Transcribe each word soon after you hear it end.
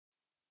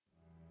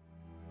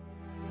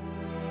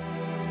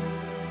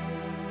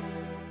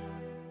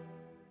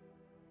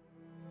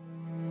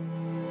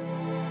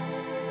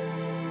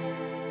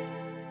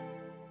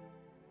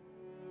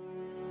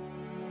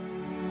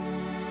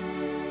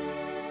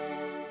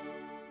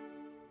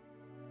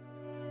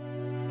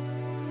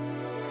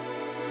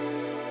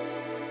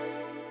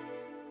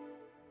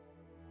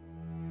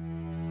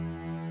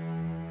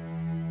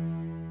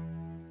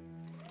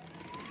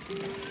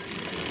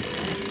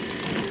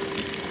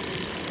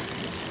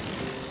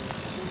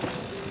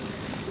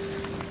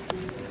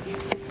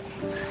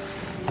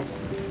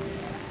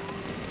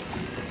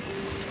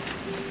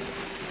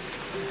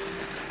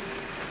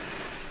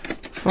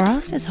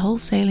Across this whole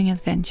sailing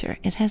adventure,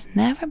 it has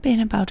never been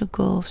about the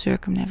goal of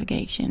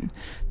circumnavigation,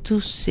 to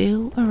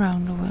sail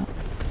around the world.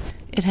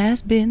 It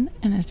has been,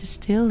 and it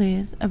still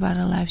is, about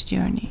a life's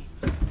journey.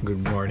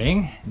 Good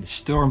morning. The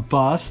storm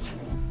passed.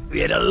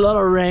 We had a lot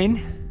of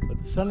rain,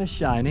 but the sun is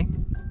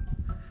shining.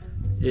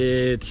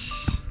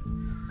 It's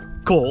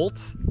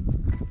cold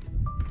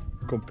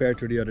compared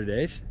to the other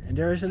days, and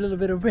there is a little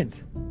bit of wind.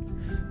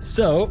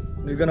 So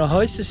we're gonna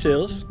hoist the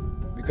sails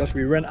because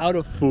we ran out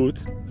of food.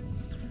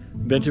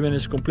 Benjamin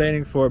is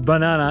complaining for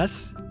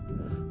bananas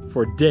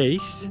for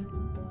days,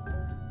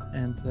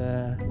 and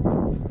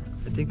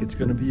I think it's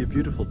gonna be a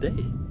beautiful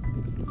day.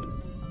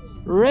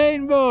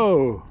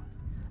 Rainbow!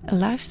 A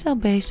lifestyle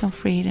based on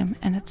freedom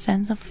and that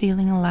sense of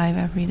feeling alive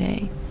every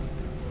day.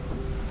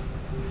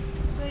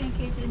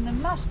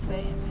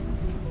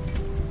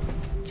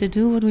 To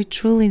do what we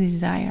truly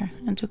desire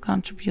and to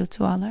contribute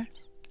to others.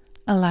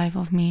 A life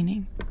of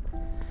meaning.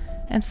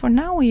 And for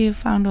now we have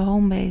found a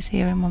home base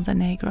here in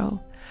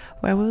Montenegro,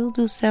 where we will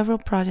do several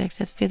projects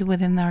that fit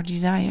within our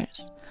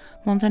desires.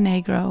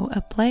 Montenegro,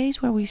 a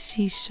place where we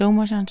see so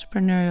much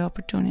entrepreneurial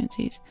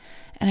opportunities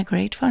and a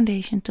great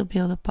foundation to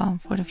build upon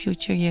for the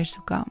future years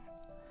to come.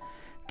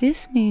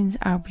 This means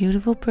our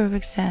beautiful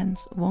perfect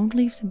sands won't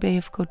leave the Bay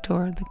of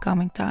Kotor the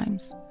coming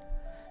times.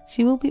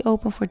 She will be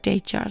open for day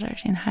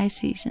charters in high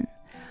season,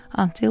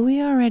 until we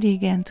are ready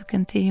again to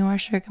continue our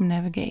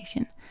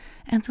circumnavigation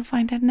and to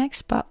find that next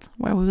spot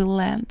where we will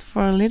land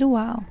for a little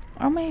while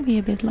or maybe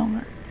a bit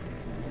longer.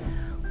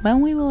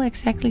 When we will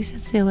exactly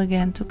set sail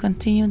again to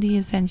continue the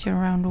adventure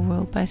around the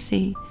world by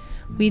sea,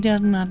 we do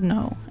not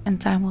know, and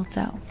time will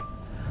tell.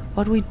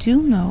 What we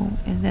do know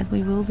is that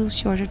we will do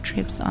shorter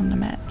trips on the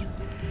mat,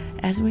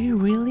 as we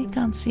really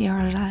can't see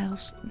our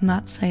lives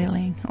not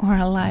sailing or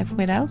a life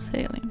without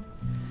sailing.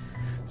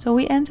 So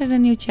we entered a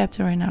new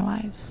chapter in our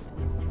life,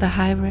 the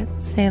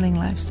hybrid sailing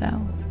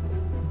lifestyle.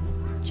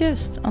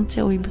 Just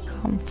until we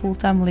become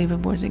full-time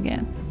liveaboards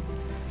again.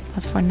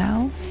 But for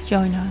now,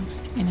 join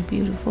us in a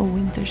beautiful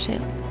winter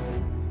sail.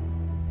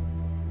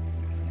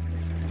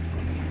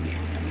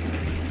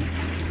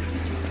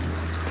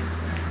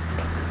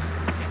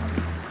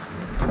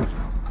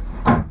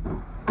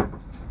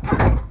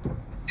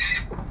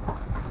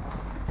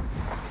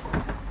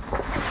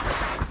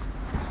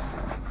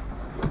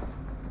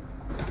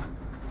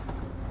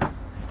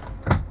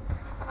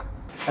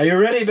 Are you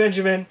ready,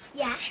 Benjamin?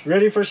 Yeah.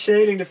 Ready for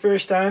sailing the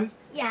first time?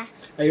 Yeah.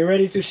 Are you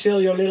ready to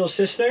sail your little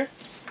sister?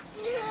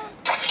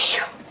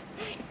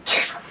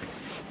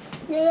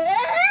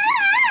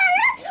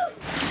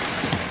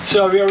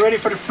 So we are ready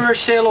for the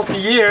first sail of the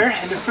year,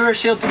 and the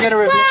first sail together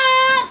with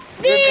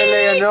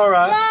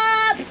Eleonora.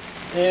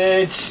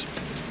 It's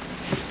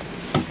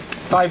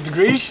 5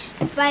 degrees.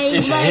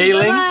 It's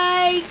hailing.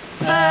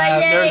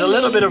 There's a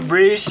little bit of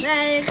breeze,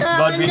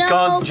 but we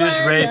can't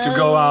just wait to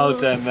go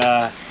out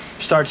and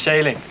start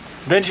sailing.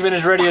 Benjamin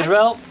is ready as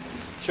well,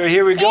 so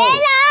here we go.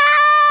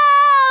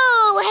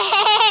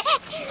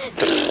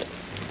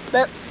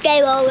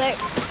 Game over.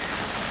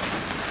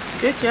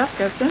 Good job,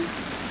 Captain.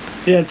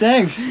 Yeah,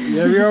 thanks.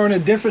 Yeah, we are on a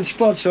different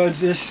spot, so it's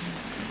just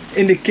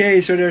in the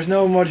cave, so there's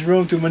no much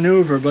room to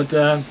maneuver. But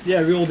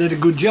yeah, we all did a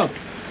good job.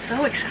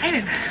 So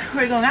excited!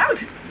 We're going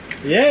out!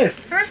 Yes!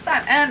 First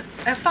time. And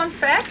a fun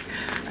fact,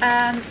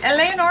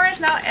 Eleanor is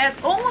now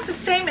at almost the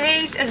same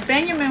age as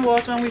Benjamin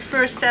was when we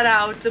first set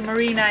out the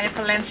marina in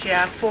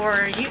Valencia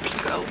 4 years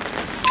ago.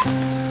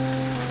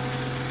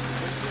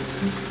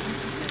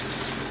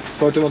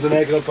 Porto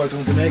Montenegro, Porto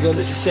Montenegro.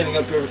 This is sailing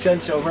up perfect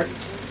sense over.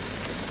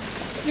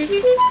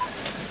 Super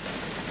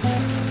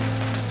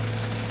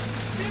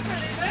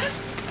Libus.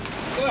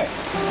 Good.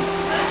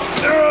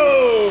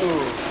 Oh!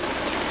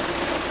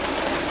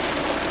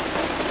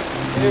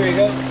 Here we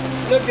go.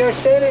 Look, they're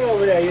sailing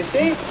over there, you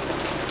see?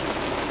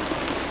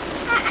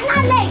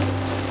 Not late.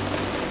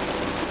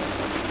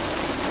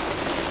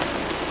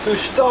 To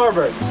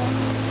starboard.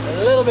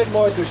 A little bit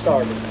more to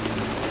starboard.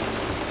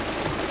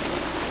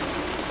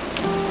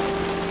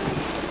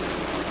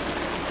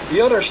 The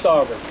other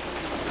starboard.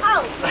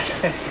 Oh.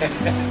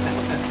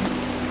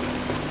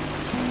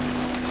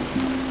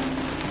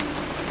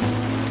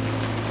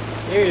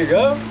 Here you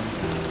go.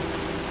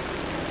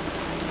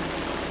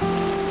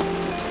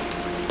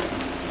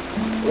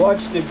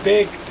 Watch the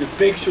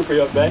big super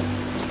yacht, Ben.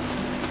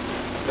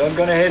 Don't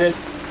gonna hit it.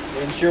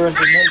 The insurance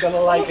is not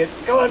gonna like it.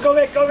 Come on, go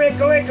back, go back,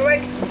 go back, go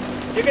back.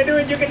 You can do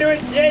it, you can do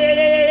it. Yeah, yeah,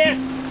 yeah, yeah,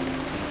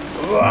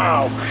 yeah.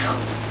 Wow.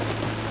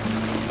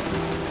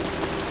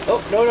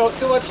 Oh, no, no,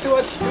 too much, too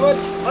much, too much.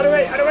 Other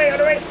way, other way,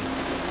 other way.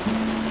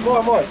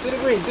 More, more, to the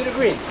green, to the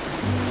green.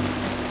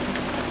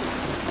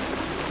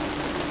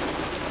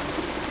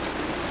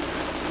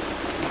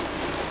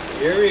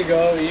 Here we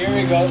go, here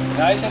we go.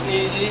 Nice and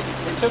easy.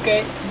 It's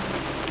okay.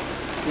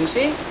 You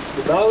see?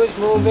 The bow is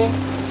moving.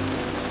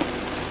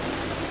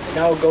 And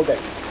now go back.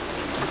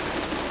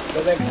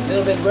 Go back. A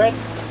little bit of red.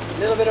 A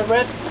little bit of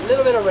red. A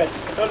little bit of red.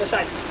 On the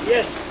side.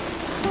 Yes.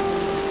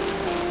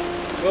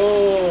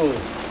 Oh.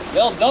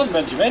 Well done,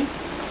 Benjamin.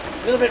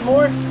 A little bit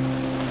more.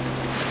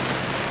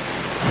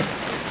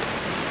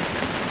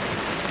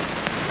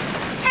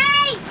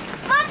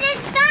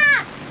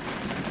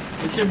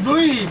 It's a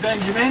buoy,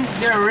 Benjamin.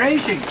 They're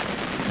racing.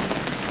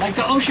 Like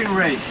the ocean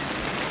race.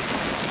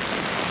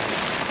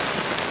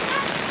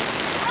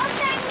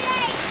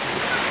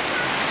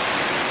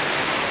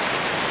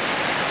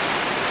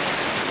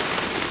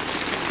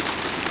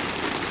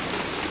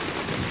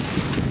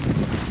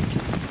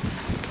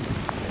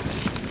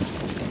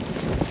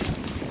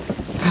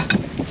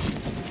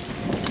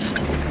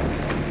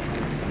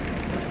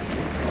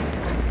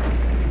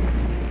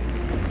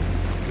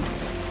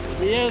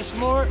 Yes,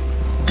 more.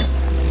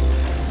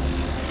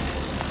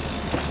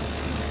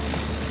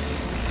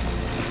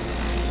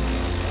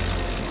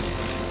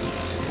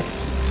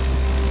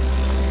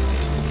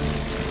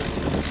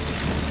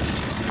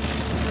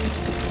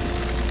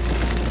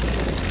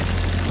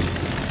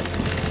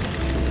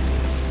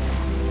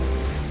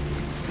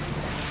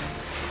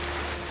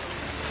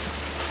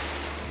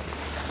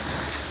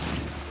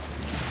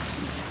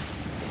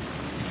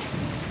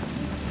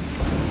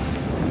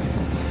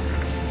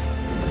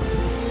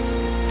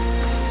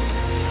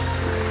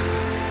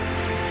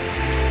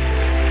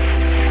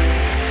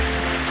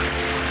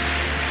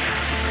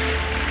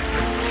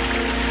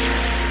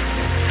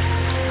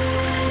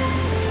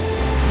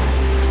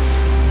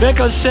 Back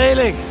on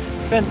sailing,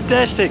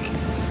 fantastic.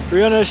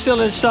 We're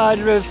still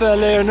inside with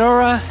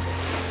Leonora,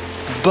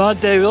 but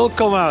they will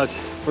come out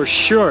for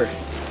sure.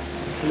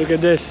 Look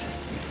at this.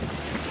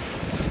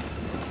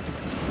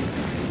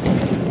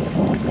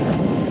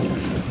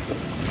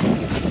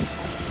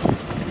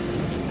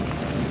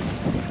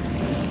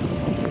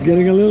 It's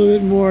getting a little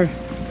bit more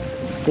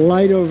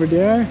light over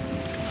there.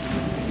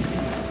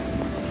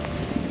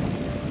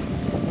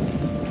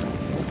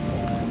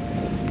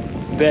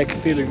 Back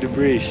feeling the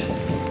breeze.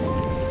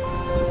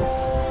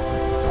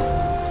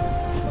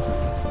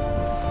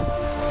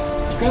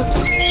 Good.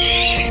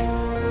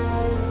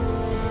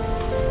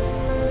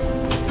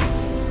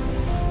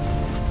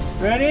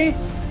 Ready?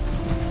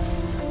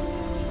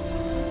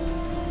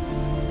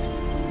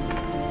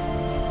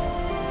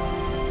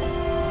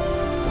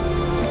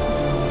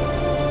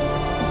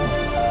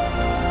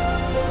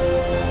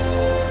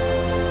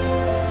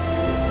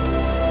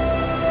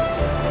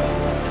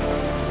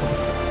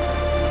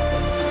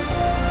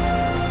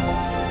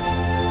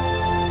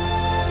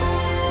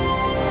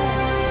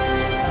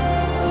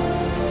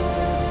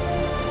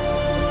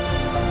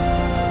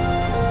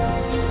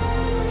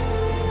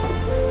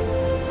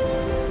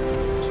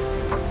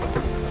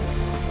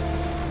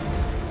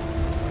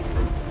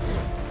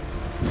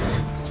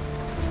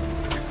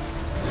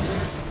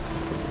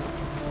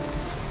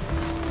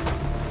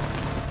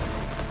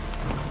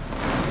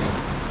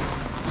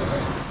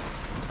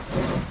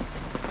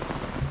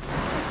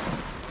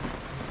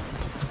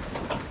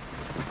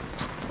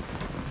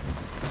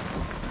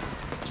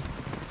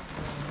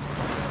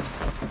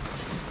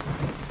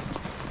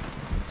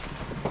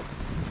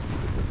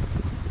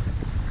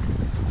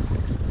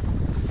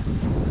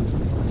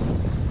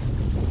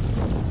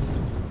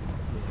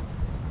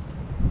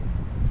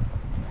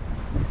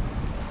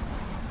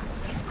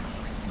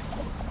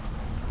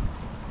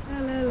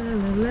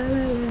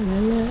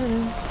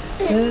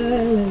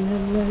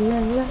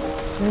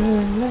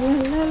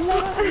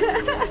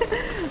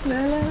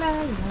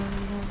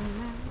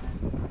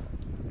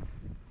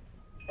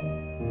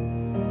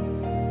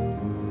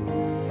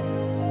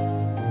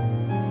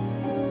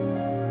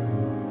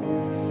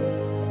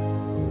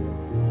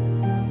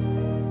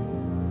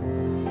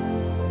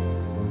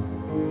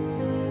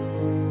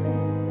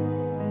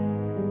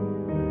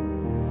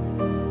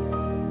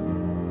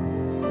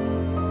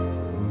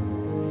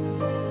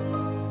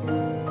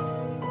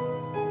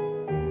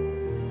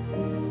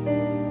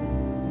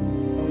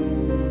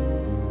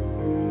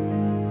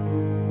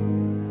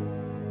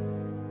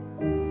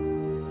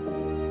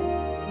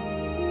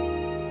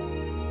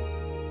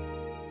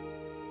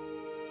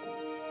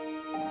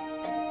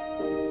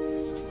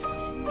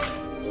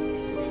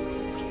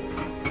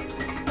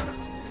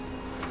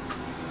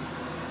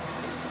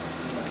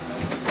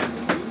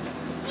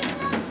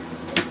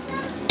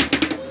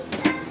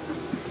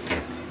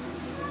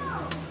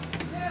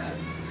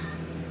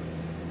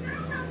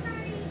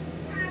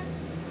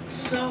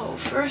 So,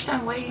 first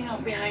I'm waking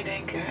up behind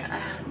anchor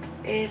and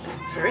it's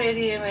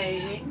pretty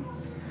amazing.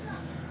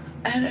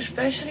 And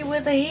especially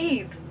with the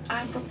heat.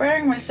 I'm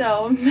preparing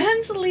myself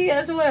mentally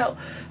as well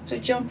to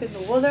jump in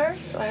the water.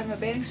 So I have my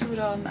bathing suit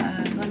on,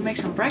 I'm gonna make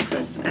some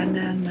breakfast and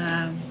then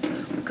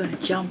we're gonna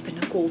jump in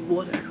the cold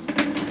water.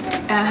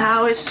 And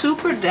how is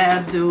Super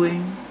Dad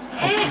doing?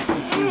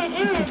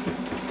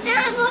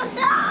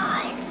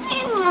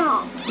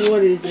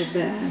 What is it,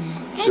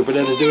 Ben? Super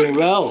Dad is doing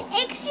well.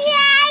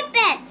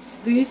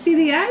 Do you see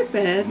the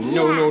iPads?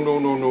 No.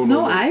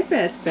 No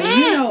iPads, Ben.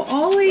 You know,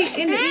 only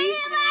in the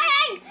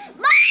evening.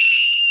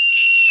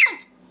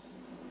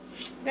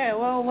 Yeah,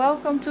 well,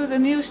 welcome to the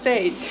new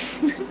stage.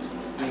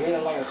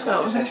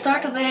 So, we're gonna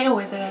start the day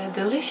with a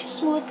delicious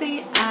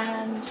smoothie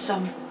and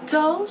some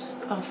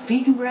toast of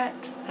vegan bread,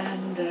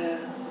 and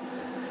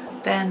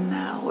then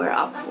we're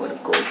up for the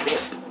cold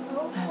dip.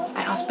 And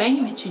I asked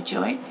Benjamin to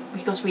join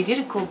because we did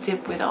a cold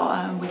dip with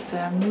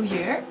New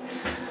Year.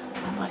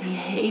 but he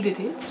hated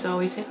it, so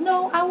he said,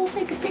 no, I will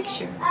take a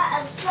picture.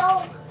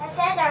 Zo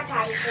verder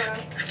kijken,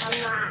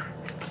 mama.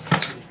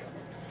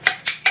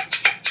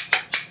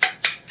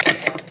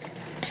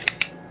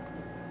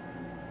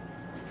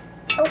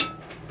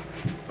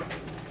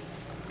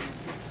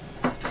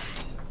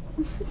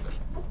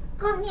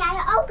 Kom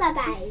jij ook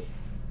erbij?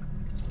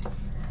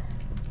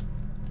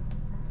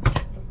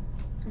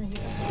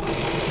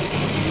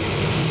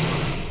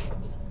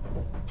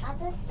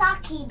 Wat een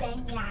zakkie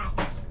ben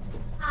jij.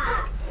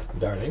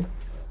 Darling,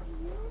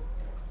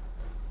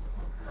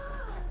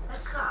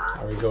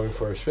 are we going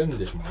for a swim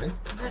this morning?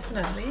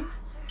 Definitely.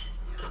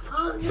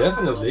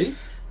 Definitely.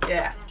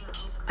 Yeah,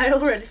 I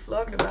already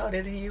vlogged about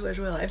it and you as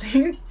well, I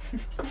think.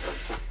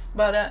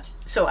 But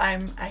so I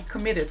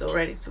committed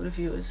already to the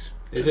viewers.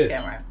 Is the it?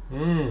 Camera.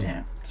 Mm.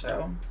 Yeah.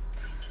 So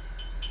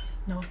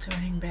no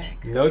turning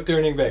back. No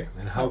turning back.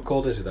 And how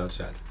cold is it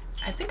outside?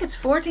 I think it's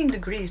 14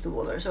 degrees the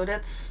water, so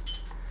that's.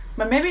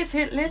 But maybe it's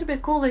a little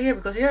bit colder here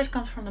because here it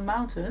comes from the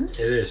mountains.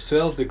 It is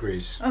 12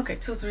 degrees. Okay,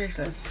 2 degrees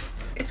less.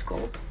 It's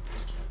cold.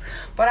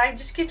 But I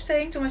just keep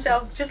saying to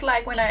myself, just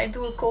like when I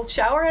do a cold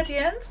shower at the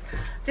end,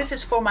 this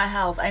is for my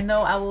health. I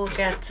know I will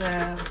get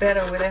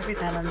better with every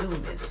time I'm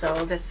doing this.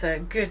 So that's a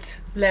good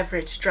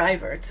leverage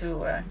driver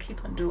to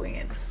keep on doing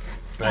it.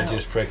 I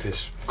just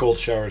practice cold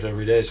showers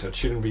every day, so it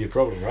shouldn't be a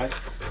problem, right?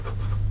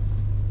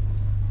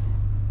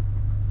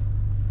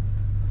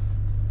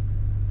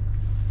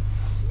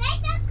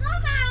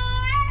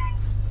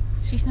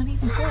 She's not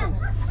even cold.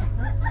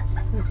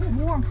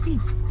 Warm feet.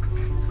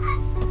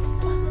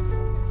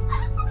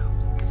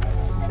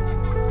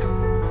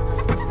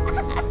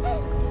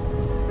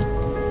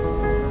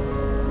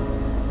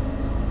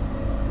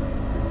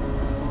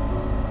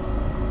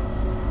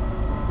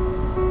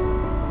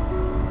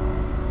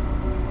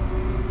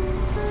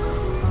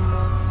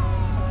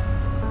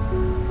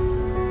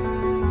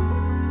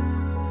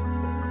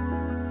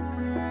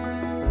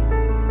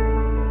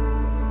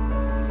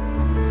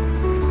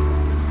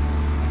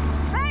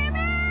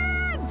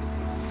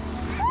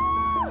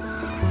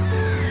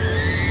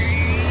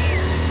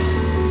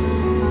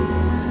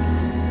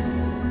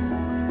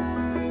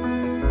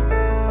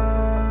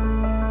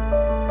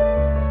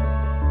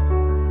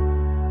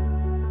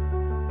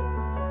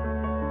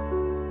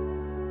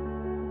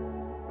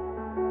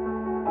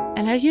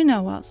 And as you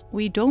know us,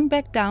 we don't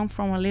back down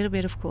from a little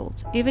bit of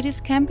cold. If it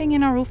is camping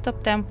in a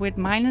rooftop tent with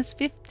minus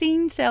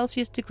 15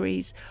 Celsius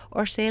degrees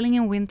or sailing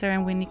in winter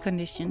and windy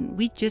condition,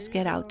 we just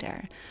get out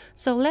there.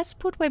 So let's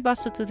put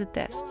Webuster to the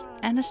test.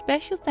 And a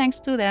special thanks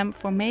to them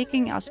for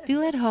making us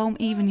feel at home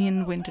even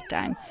in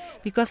wintertime.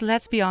 Because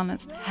let's be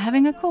honest,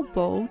 having a cold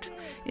boat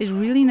is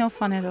really no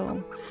fun at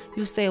all.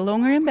 You stay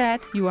longer in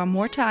bed, you are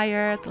more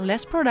tired,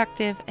 less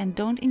productive and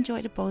don't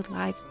enjoy the boat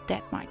life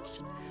that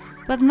much.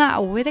 But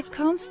now, with a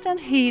constant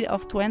heat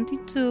of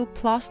 22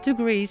 plus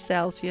degrees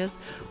Celsius,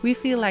 we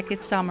feel like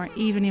it's summer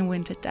even in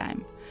winter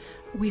time.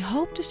 We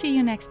hope to see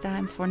you next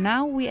time. For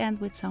now, we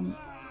end with some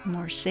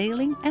more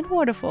sailing and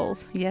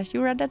waterfalls. Yes,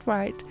 you read that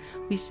right.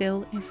 We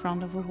sail in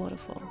front of a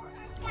waterfall.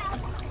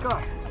 Go.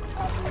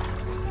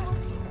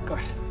 Go.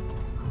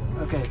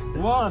 Okay,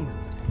 1,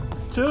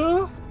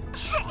 2,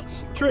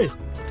 3.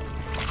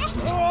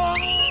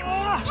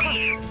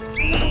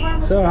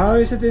 So, how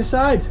is it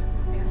inside?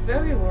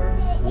 Very warm.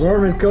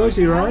 Warm and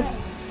cozy, right?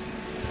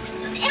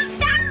 Is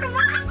that a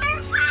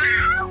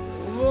waterfall?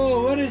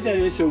 Whoa, what is that?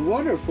 It's a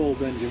waterfall,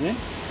 Benjamin.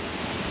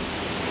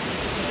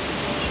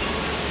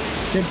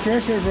 It's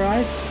impressive,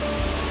 right?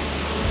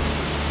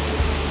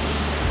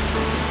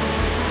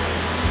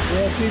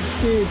 Yeah, keep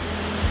steep.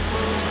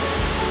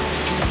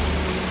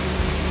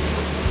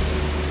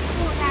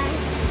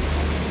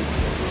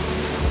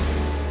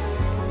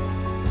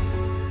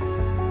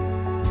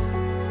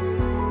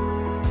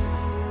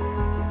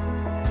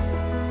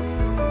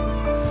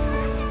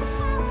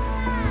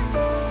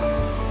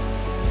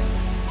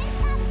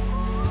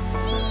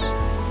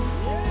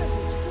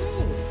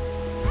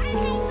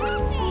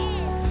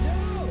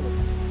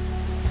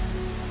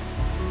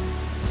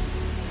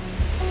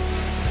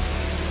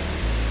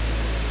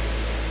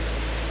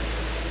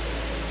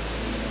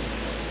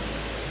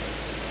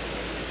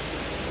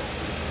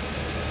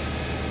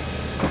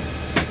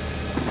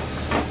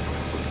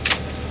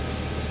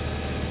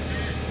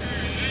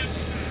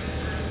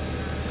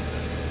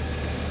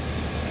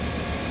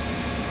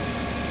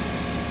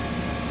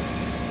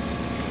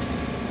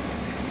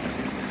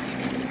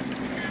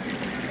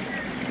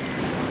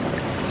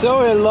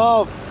 So in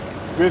love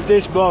with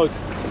this boat.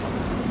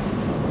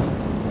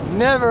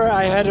 Never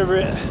I had a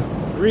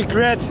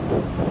regret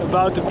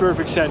about the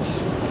perfect sense.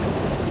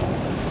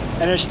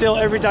 And I still,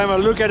 every time I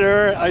look at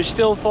her, I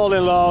still fall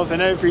in love,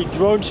 and every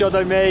drone shot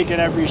I make and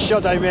every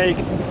shot I make,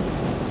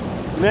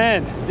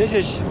 man, this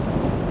is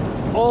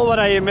all what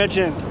I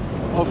imagined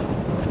of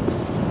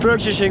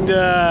purchasing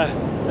the,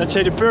 let's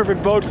say, the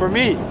perfect boat for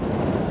me.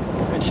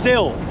 And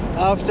still,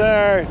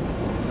 after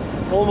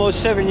almost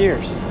 7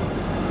 years.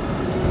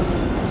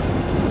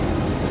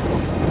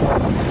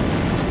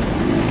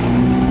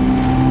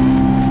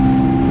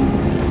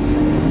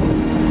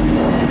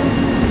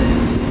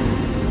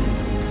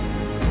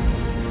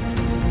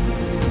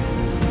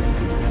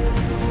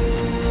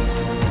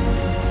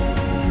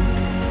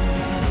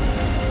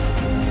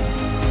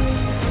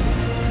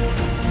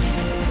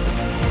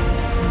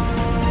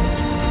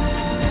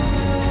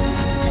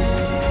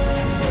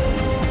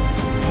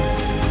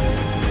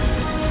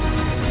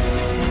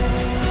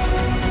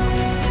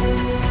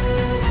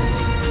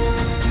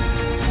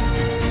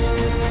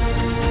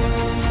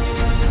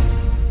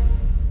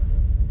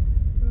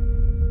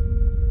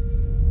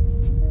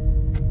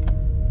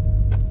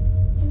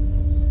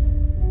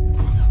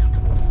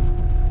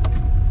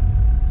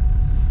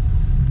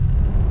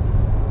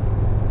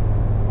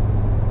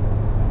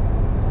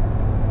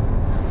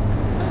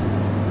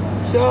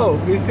 So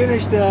we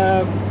finished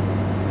the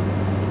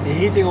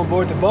heating on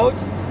board the boat,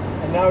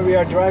 and now we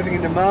are driving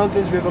in the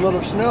mountains with a lot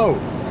of snow.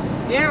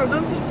 Yeah, we're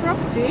going to the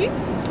property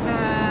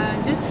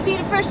just to see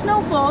the first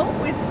snowfall,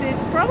 which is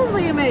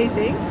probably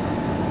amazing.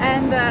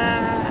 And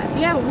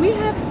yeah, we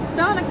have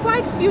done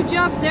quite a few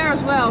jobs there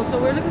as well, so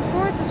we're looking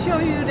forward to show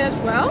you that as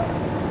well.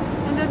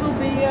 And that will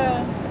be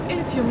in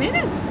a few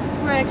minutes.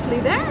 We're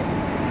actually there.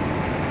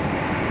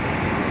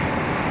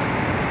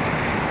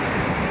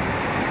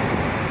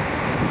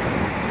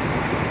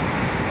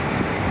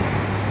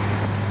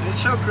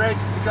 It's so great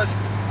because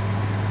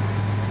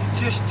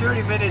just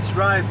 30 minutes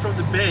drive from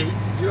the bay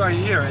you are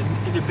here,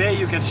 and in the bay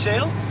you can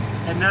sail,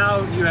 and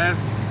now you have,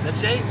 let's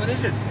say, what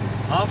is it,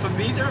 half a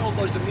meter,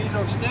 almost a meter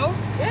of snow?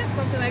 Yeah,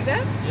 something like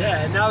that.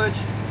 Yeah, and now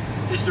is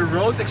the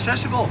road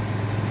accessible?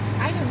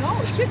 I don't know,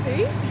 it should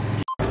be.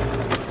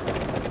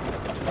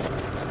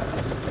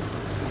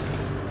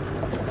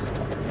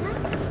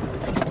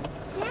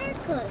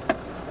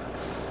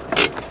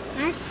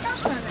 I'm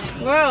stuck on it.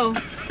 Whoa.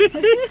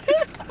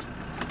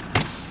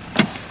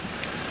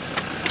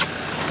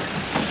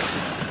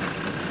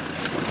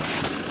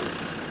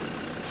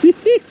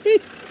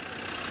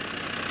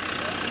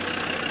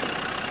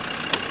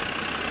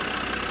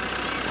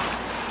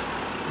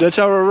 That's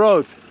our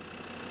road.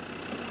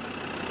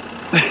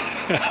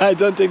 I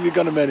don't think we're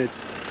gonna manage.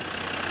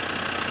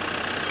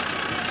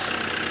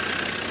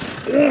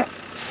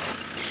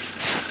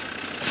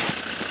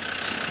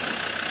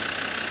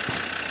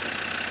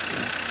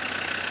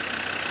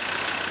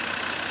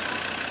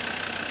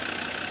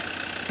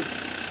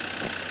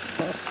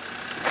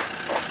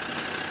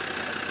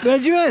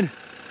 Benjamin!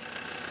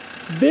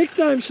 Big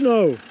time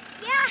snow!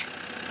 Yeah.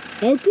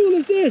 How cool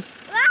is this?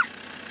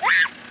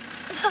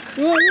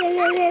 Whoa, whoa,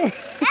 whoa, whoa!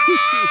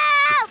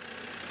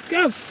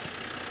 Come!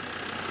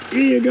 Here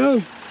you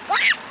go!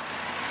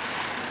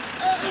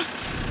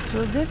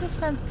 So this is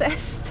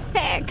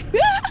fantastic!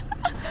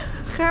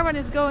 Gerben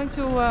is going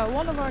to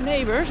one of our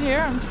neighbors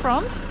here in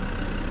front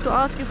to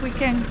ask if we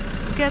can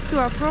get to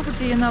our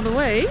property another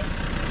way.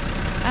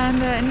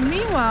 And in the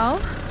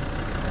meanwhile,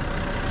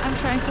 I'm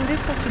trying to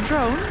lift up the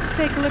drone,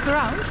 take a look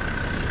around.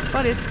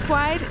 But it's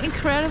quite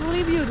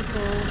incredibly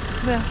beautiful,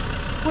 the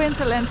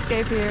winter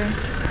landscape here.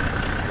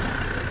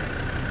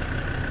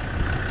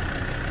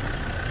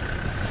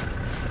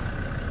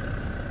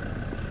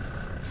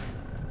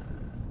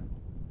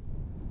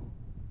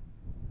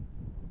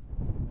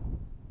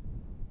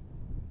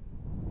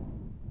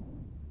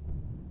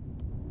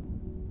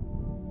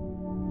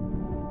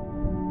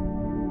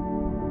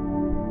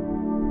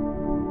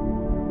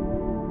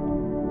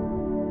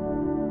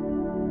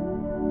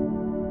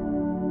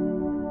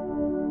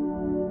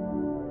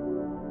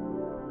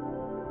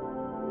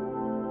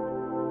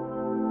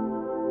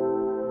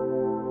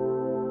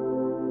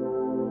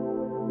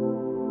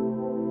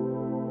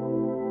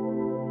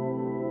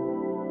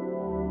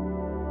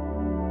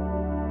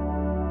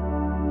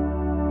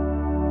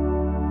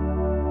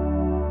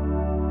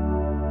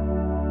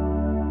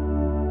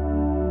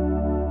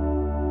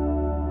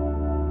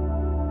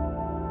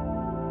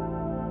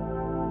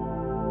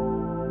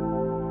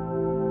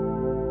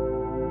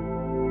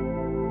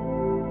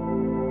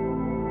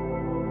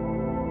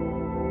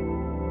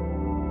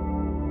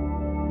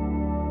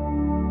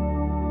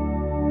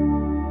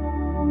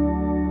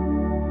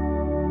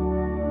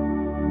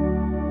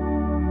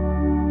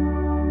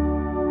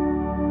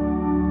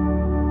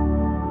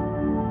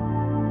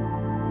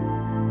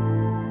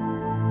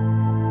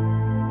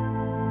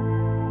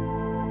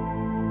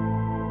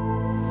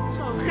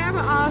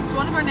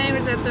 One of our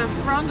neighbors at the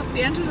front of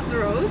the entrance of the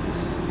road,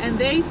 and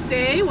they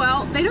say,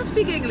 well, they don't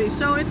speak English,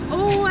 so it's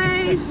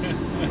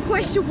always a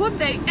question what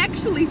they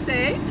actually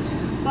say,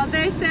 but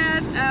they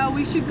said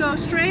we should go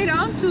straight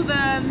on to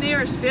the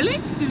nearest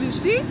village,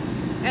 Tbilisi,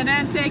 and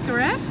then take a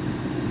right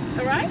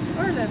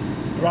or left?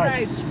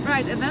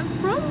 Right, and then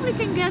probably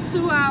can get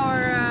to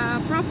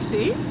our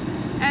property.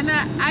 And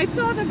I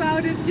thought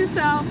about it just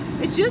how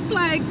it's just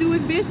like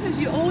doing business.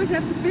 You always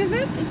have to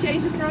pivot and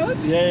change approach.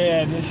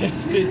 Yeah,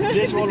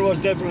 this one was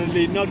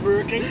definitely not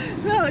working.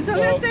 No, so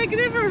let's take a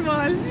different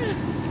one.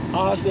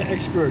 Ask the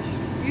experts.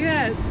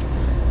 Yes.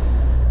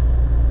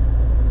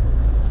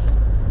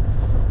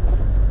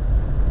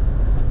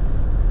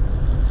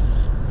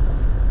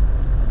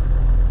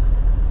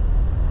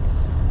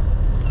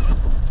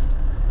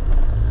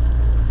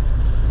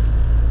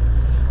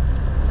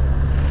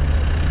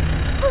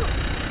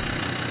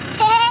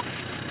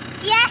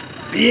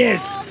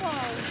 Yes!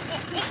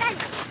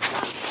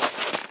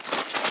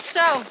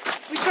 So,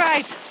 we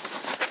tried.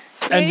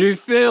 And we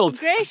failed.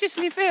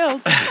 Graciously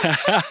failed.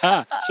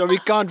 So we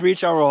can't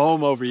reach our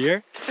home over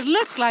here. It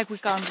looks like we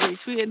can't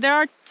reach. There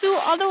are two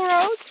other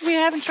roads we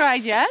haven't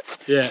tried yet.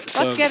 Yeah.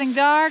 But it's getting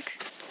dark.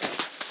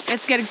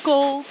 It's getting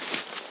cold.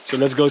 So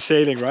let's go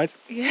sailing, right?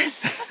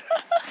 Yes.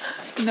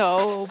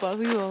 No, but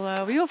we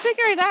will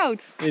figure it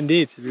out.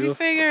 Indeed. We'll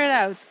figure it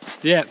out.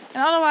 Yeah.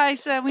 And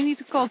otherwise we need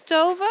to call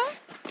Tove,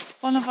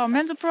 one of our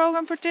mentor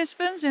program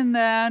participants in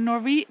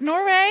Norway.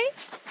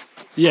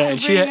 Yeah, I'll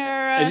and bring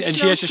her,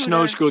 she has a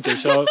snow scooter.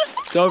 So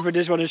Dover,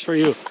 this one is for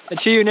you. And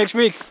see you next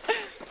week.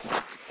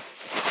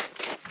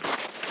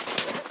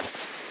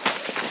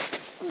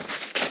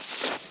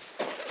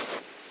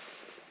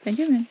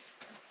 Benjamin.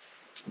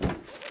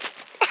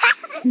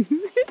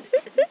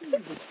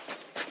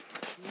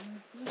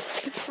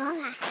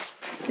 Hola.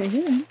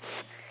 Benjamin.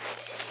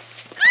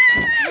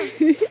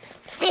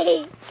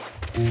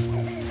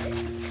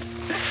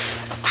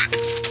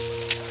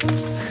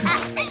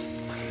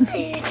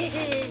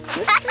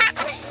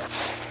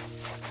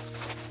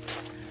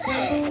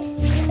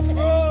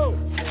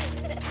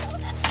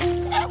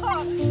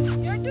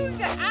 You're doing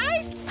the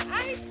ice.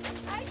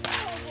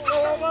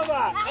 Oh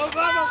mama,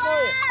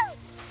 gooi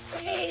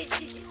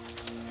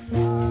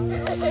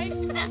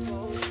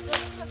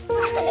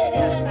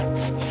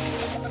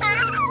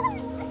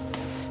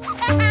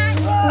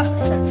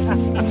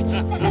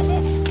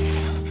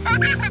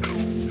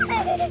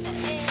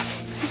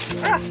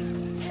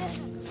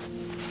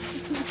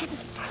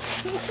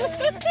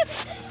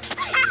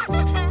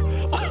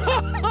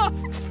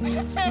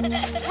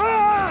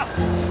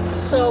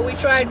So we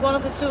tried one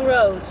of the two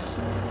roads.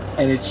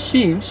 And it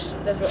seems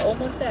That we're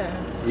almost there.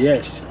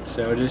 yes.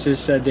 So this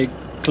is they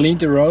cleaned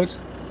the road,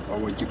 or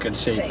what you can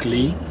say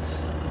clean.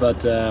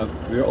 But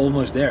we're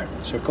almost there.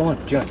 So come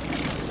on, John.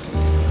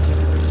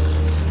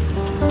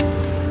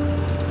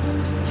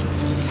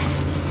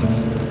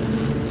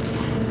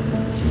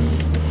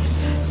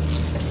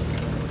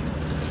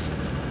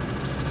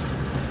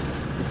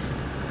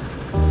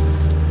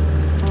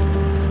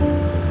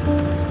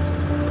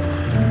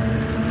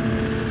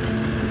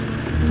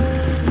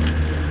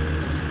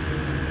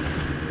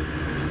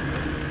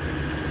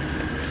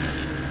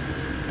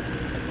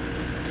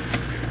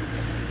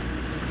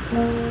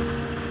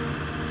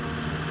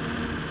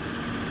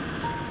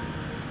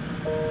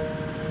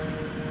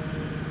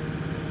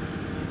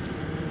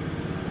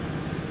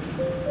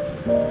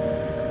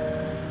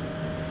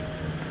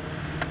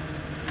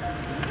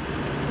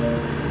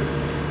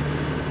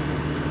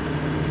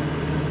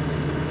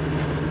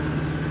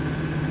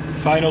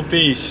 Final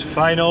piece.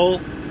 Final.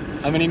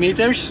 How many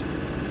meters?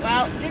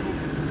 Well, this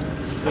is,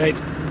 Wait,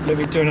 let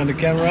me turn on the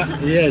camera.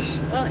 Yes.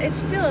 well, it's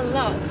still a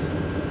lot.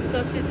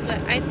 Because it's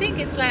like, I think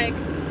it's like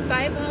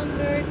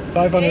 500,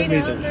 500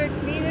 meters.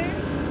 800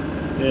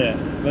 meters. Yeah.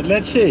 But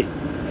let's see.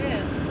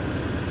 Yeah.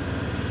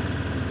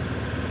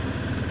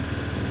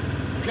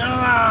 Come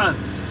on!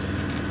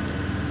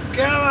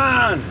 Come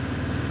on!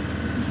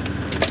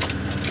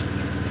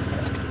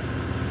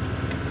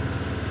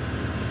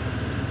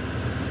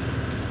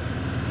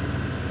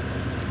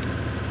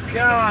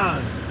 Come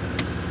on!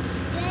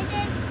 Dit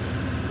is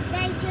een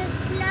beetje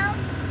slow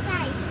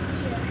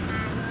tijdje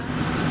gaan.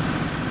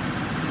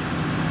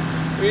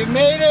 We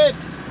made it!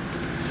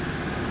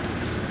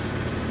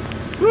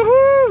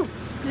 Woohoo!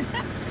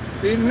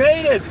 We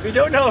made it! We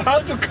don't know how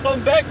to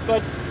come back,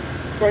 but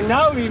for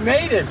now we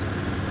made it.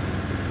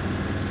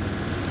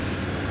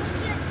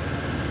 Moet je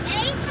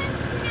even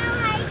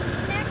snelheid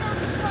net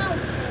als groter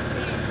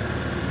bent.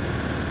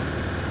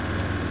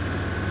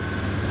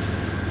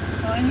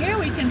 Well, and here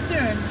we can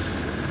turn.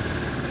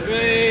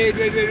 Wait.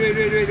 Look, here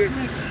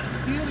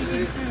we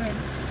can turn.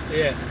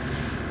 Yeah.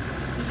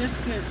 So that's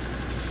good.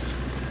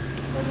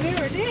 Well,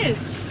 here it is.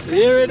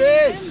 Here it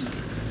is!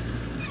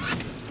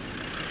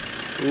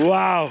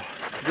 Wow!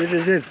 This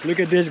is it. Look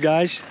at this,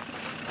 guys.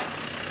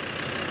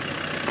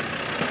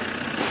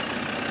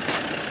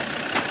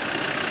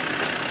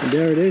 And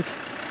there it is.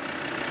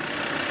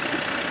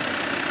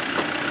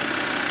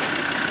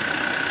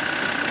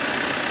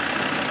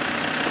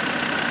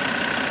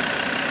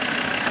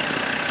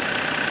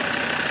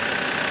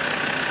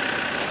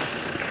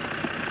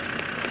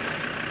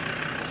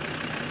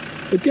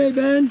 Okay,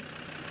 Ben.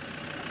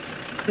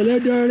 Hello,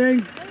 darling.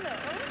 Hello.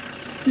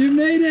 You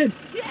made it.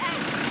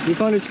 Yeah. You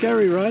found it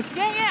scary, right?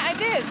 Yeah, I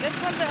did. That's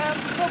what the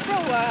GoPro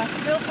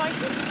will find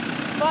it.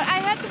 But I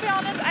had to be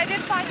honest, I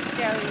did find it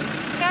scary.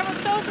 Camera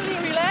totally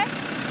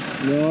relaxed.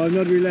 No, I'm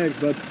not relaxed,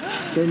 but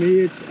for me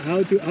it's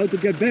how to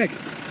get back.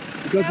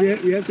 Because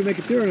we have to make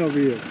a turn over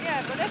here.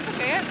 Yeah, but that's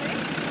okay, I think.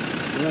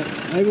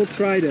 Yeah, I will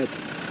try that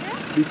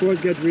Yeah? before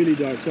it gets really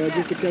dark. So I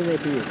give the camera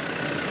to you.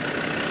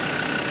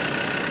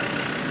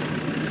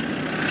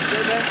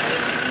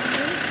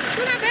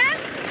 Doe naar Ben.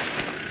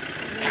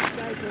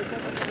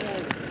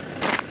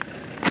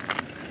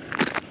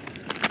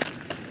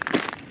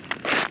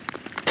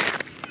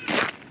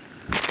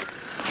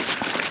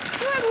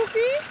 Doe maar,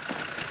 Boefie.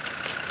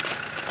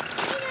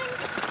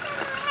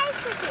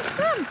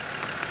 Kom.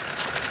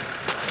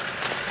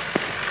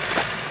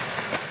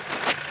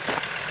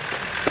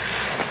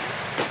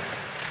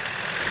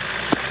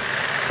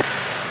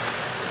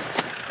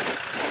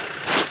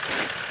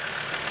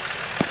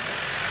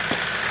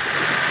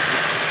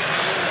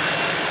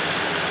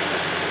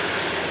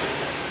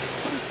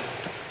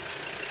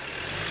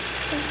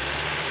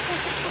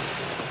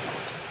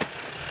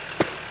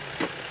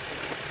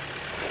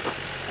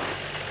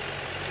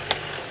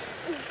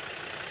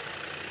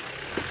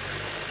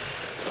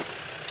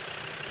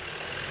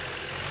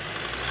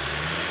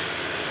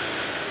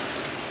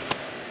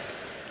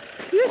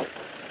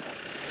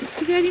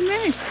 Daddy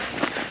managed.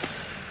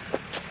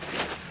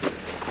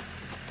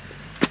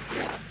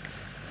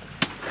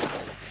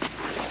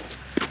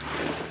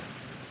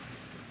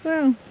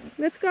 Well,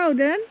 let's go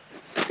then.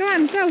 Come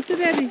on, go to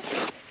Daddy.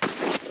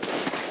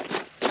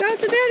 Go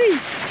to Daddy.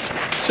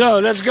 So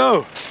let's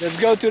go. Let's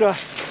go to the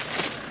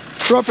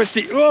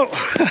property. Whoa!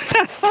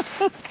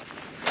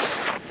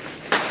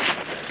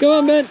 Come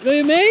on, Ben. Wil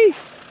je mee?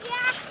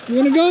 Ja. You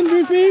wanna go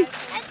with me? Nee.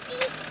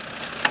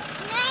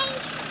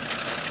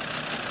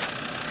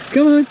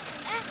 Come on.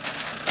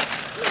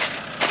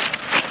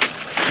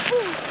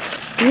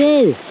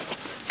 Whoa!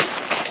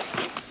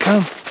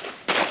 Come.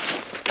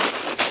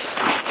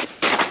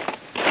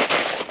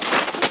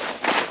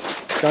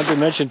 Can't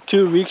imagine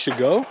 2 weeks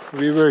ago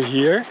we were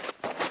here.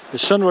 The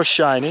sun was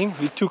shining.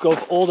 We took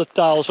off all the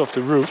tiles off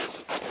the roof.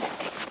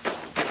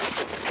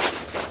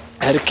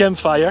 Had a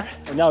campfire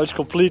and now it's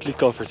completely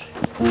covered.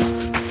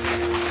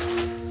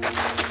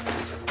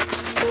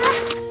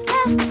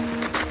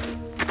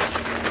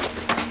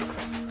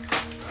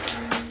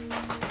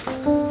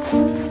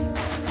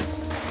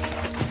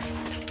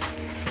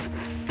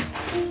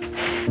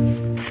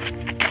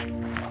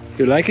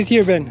 You like it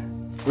here, Ben?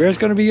 Where's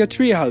gonna be your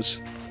tree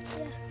house?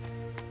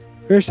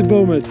 Where's the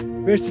boom hut?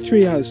 Where's the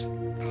tree house?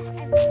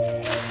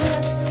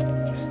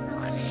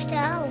 Nog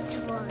gesteld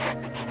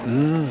worden.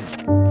 Ah.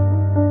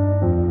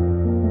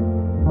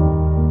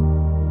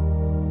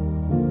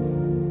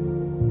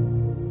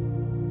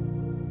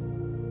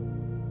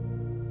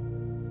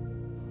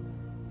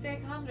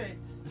 Take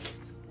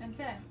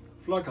 110.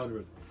 Vlog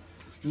 100.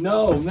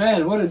 No,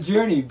 man, what a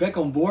journey. Back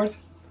on board.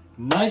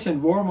 Nice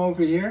and warm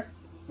over here.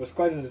 It was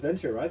quite an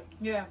adventure, right?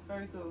 Yeah,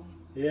 very cool.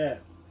 Yeah.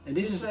 And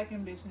this is like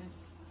in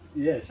business.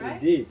 yes, right?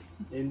 indeed.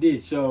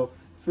 Indeed. So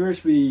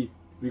first we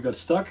got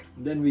stuck,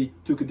 then we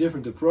took a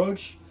different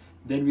approach,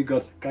 then we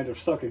got kind of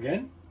stuck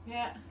again.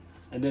 Yeah.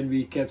 And then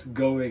we kept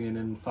going and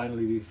then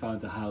finally we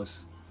found the house.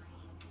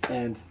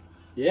 And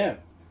yeah,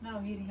 Now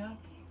heating up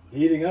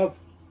heating up.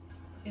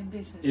 in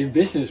business. In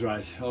business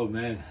wise, oh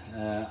man,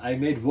 I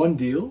made one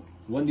deal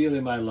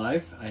in my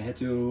life. I had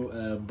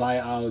to buy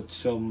out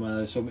some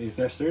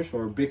investors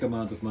for a big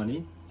amount of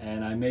money,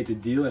 and I made a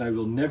deal, and I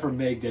will never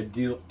make that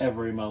deal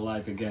ever in my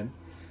life again.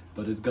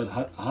 But it got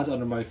hot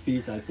under my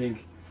feet, I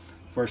think,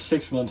 for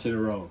 6 months in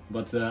a row.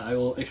 But I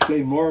will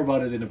explain more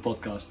about it in a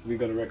podcast. We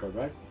got a record,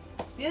 right?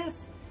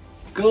 Yes.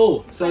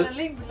 Cool. So And a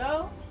link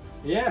below.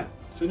 yeah,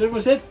 so that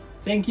was it.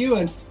 Thank you,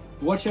 and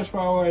watch us for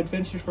our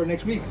adventures for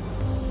next week.